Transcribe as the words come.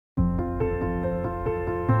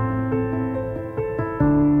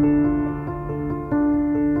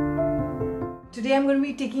Today I'm going to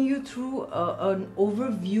be taking you through an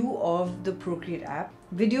overview of the Procreate app.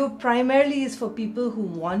 Video primarily is for people who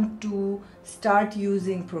want to start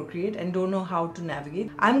using Procreate and don't know how to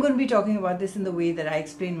navigate. I'm going to be talking about this in the way that I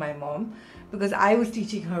explained my mom, because I was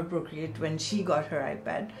teaching her Procreate when she got her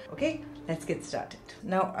iPad. Okay, let's get started.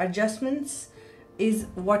 Now, adjustments is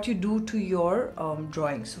what you do to your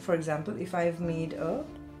drawing. So for example, if I've made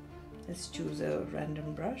let's choose a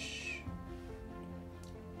random brush,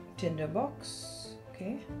 tinder box,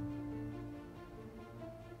 okay,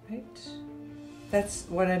 right, that's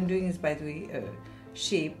what I'm doing. Is, by the way,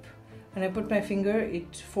 shape. When I put my finger,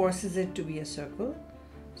 it forces it to be a circle.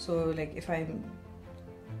 So like if I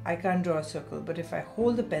can't draw a circle, but if I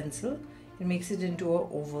hold the pencil, it makes it into an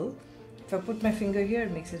oval. If I put my finger here,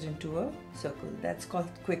 it makes it into a circle. That's called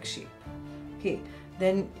quick shape. Okay,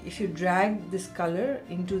 then if you drag this color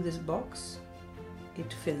into this box,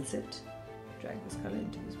 it fills it. Drag this color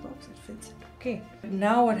into this box, it fits it. Okay,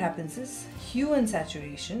 now what happens is hue and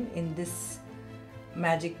saturation in this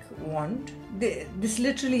magic wand. This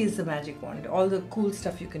literally is the magic wand, all the cool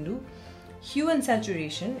stuff you can do. Hue and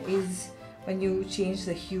saturation is when you change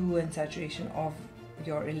the hue and saturation of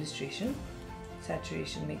your illustration.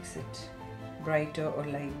 Saturation makes it brighter or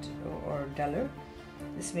light or duller.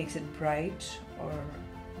 This makes it bright or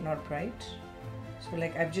not bright. So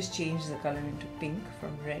like I've just changed the color into pink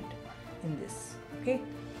from red in this. Okay,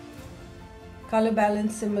 color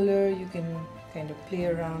balance similar. You can kind of play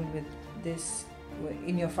around with this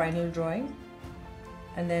in your final drawing.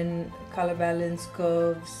 And then color balance,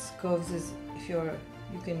 curves is if you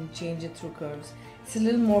can change it through curves. It's a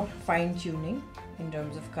little more fine-tuning in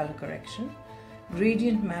terms of color correction.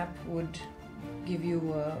 Gradient map would give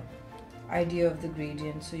you an idea of the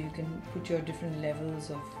gradient, so you can put your different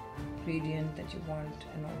levels of gradient that you want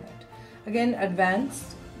and all that. Again,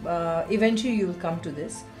 advanced, eventually you will come to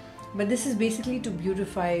this, but this is basically to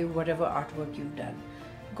beautify whatever artwork you've done.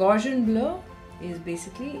 Gaussian blur is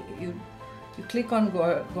basically you click on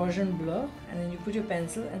Gaussian blur and then you put your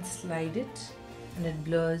pencil and slide it and it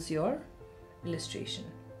blurs your illustration.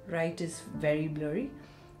 Right is very blurry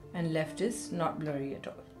and left is not blurry at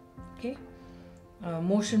all. Okay,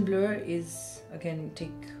 motion blur is, again,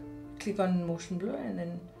 click on motion blur and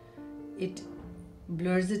then it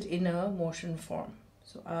blurs it in a motion form.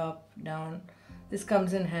 So up, down. This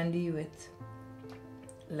comes in handy with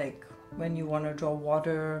like when you want to draw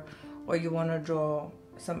water or you want to draw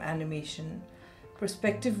some animation.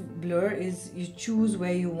 Perspective blur is you choose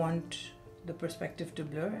where you want the perspective to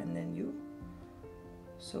blur and then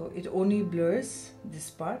so it only blurs this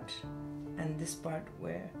part and this part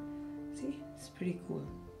where, see, it's pretty cool.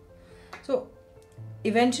 So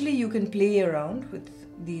eventually you can play around with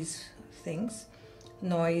these things.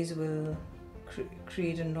 Noise will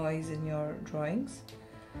create a noise in your drawings.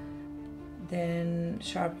 Then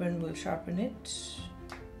sharpen will sharpen it.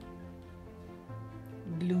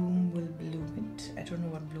 Bloom will bloom it. I don't know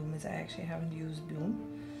what bloom is. I actually haven't used bloom.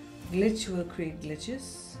 Glitch will create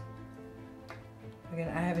glitches. Again,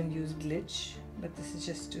 I haven't used glitch, but this is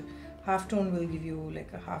just to, halftone will give you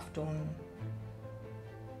like a halftone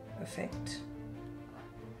effect.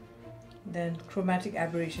 Then chromatic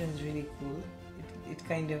aberration is really cool. It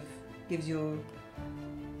kind of gives you,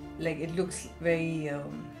 like, it looks very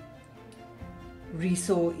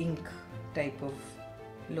Riso ink type of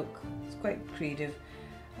look. It's quite creative.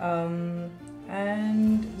 And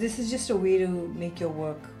this is just a way to make your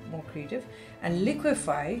work more creative. And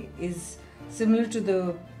liquify is similar to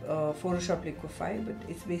the Photoshop liquify, but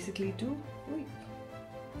it's basically to,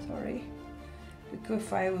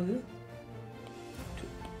 liquify will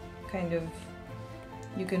kind of,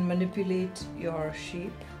 you can manipulate your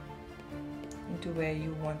shape into where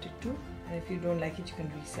you want it to, and if you don't like it, you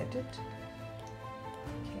can reset it.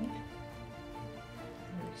 Okay,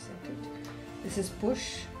 reset it. This is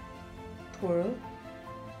push, twirl.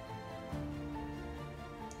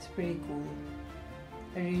 It's pretty cool.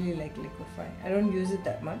 I really like liquify. I don't use it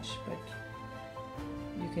that much, but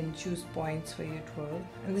you can choose points where you twirl.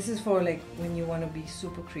 And this is for like when you want to be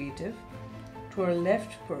super creative. Twirl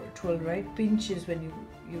left, twirl right. Pinch is when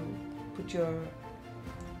you put your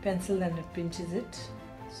pencil and it pinches it.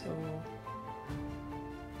 So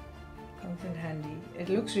comes in handy. It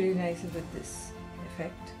looks really nice with this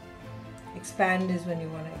effect. Expand is when you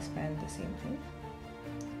want to expand the same thing.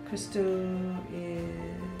 Crystal is,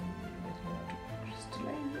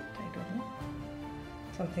 crystallize it, I don't know,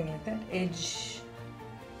 something like that. Edge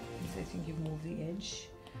is, I think you move the edge.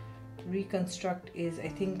 Reconstruct is, I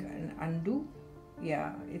think, an undo.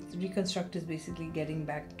 Yeah, reconstruct is basically getting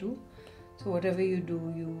back to. So whatever you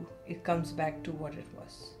do, it comes back to what it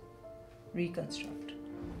was. Reconstruct.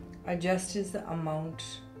 Adjust is the amount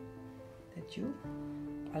that you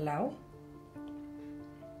allow,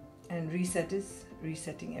 and reset is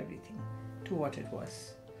resetting everything to what it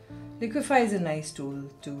was. Liquify is a nice tool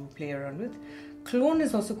to play around with. Clone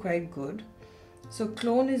is also quite good. So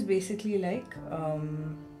clone is basically like,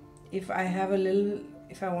 if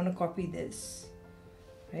I want to copy this,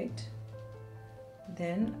 right?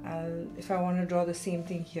 Then if I want to draw the same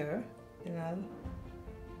thing here, then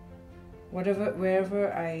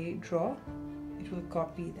wherever I draw, it will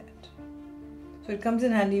copy that. So it comes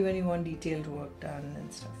in handy when you want detailed work done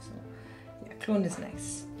and stuff. So yeah, clone is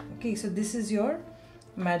nice. Okay, so this is your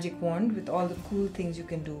magic wand with all the cool things you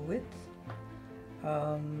can do with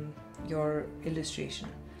your illustration.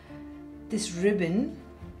 This ribbon,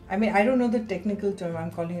 I mean, I don't know the technical term,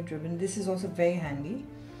 I'm calling it ribbon. This is also very handy.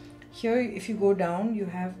 Here, if you go down, you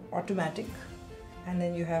have automatic, and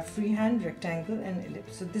then you have freehand, rectangle, and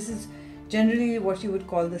ellipse. So this is generally what you would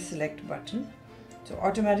call the select button. So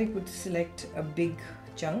automatic would select a big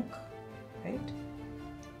chunk, right?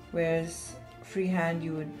 Whereas freehand,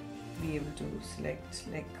 you would be able to select,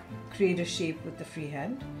 like, create a shape with the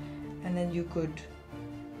freehand, and then you could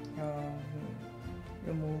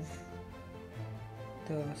remove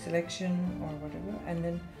the selection or whatever,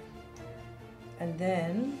 and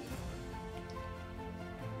then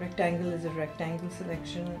rectangle is a rectangle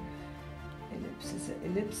selection, ellipse is an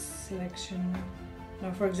ellipse selection.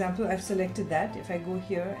 Now, for example, I've selected that. If I go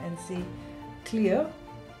here and say clear,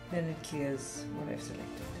 then it clears what I've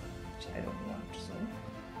selected, which I don't want.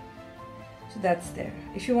 So that's there.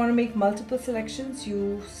 If you want to make multiple selections,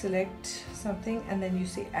 you select something and then you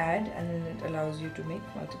say add, and then it allows you to make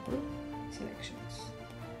multiple selections.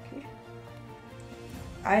 Okay.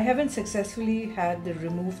 I haven't successfully had the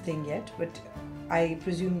remove thing yet, but I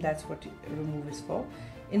presume that's what remove is for.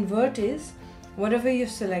 Invert is whatever you've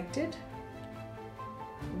selected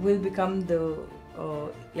will become the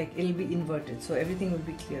like, it'll be inverted, so everything will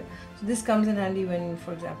be clear. So this comes in handy when,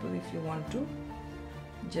 for example, if you want to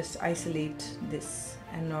just isolate this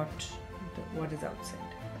and not what is outside.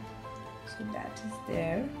 So that is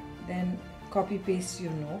there. Then copy paste, you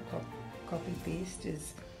know, copy paste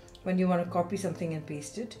is when you want to copy something and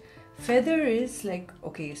paste it. Feather is like,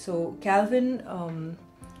 okay, so Calvin,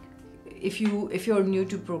 if you're new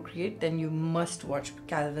to Procreate, then you must watch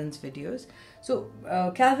Calvin's videos. So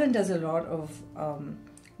Calvin does a lot of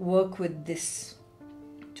work with this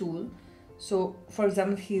tool. So for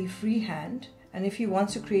example, he'll freehand, and if he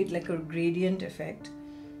wants to create like a gradient effect,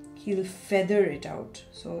 he'll feather it out.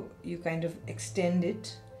 So you kind of extend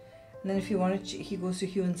it, and then if you want to, he goes to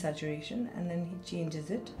hue and saturation, and then he changes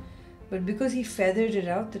it. But because he feathered it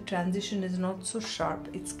out, the transition is not so sharp,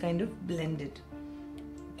 it's kind of blended.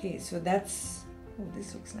 Okay, so that's, oh,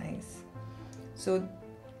 this looks nice. So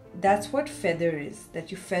that's what feather is, that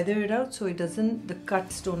you feather it out so it doesn't, the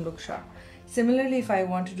cuts don't look sharp. Similarly, if I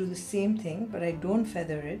want to do the same thing, but I don't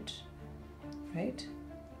feather it, right?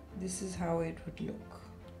 This is how it would look.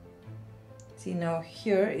 See, now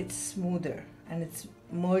here it's smoother and it's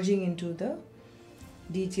merging into the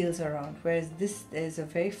details around, whereas this, there's a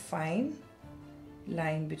very fine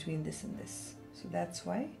line between this and this. So that's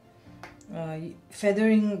why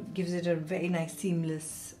feathering gives it a very nice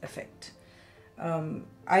seamless effect.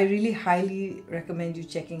 I really highly recommend you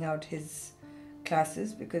checking out his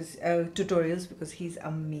classes, because tutorials, because he's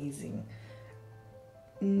amazing.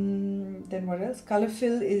 Then what else? Color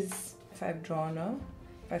fill is, if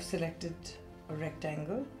I've selected a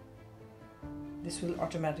rectangle, this will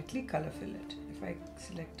automatically color fill it. If I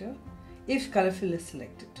select if color fill is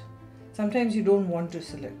selected. Sometimes you don't want to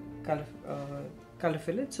select color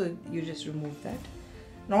fill it, so you just remove that.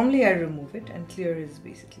 Normally I remove it, and clear is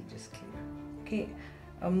basically just clear. Okay,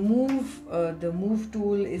 the move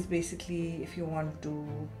tool is basically, if you want to,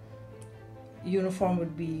 uniform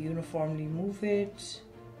would be uniformly move it,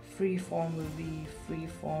 free form will be free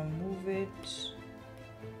form move it.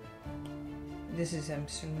 This is, I'm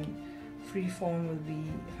still, free form will be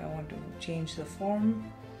if I want to change the form.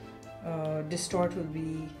 Distort will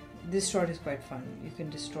be, distort is quite fun. You can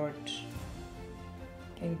distort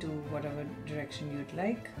into whatever direction you'd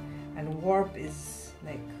like, and warp is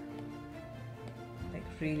like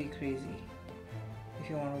really crazy if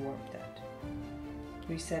you want to warp that.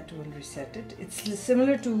 Reset will reset it. It's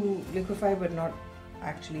similar to liquify, but not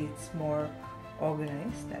actually, it's more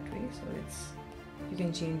organized that way. So it's, you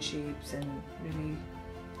can change shapes and really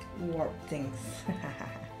warp things.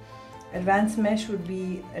 Advanced mesh would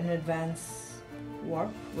be an advanced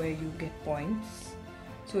warp where you get points,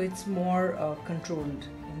 so it's more controlled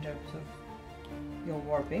in terms of your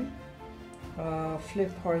warping.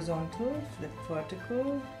 Flip horizontal, flip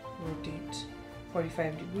vertical, rotate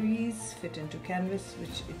 45 degrees, fit into canvas,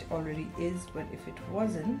 which it already is, but if it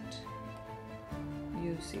wasn't,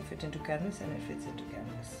 you see fit into canvas and it fits into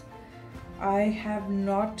canvas. I have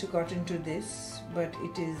not got into this, but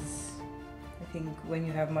it is, I think, when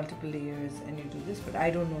you have multiple layers and you do this, but I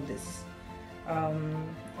don't know this.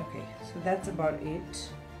 Okay, so that's about it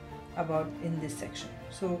about in this section.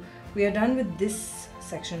 So we are done with this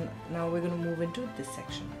section. Now we're going to move into this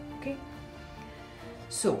section. Okay,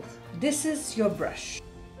 so this is your brush.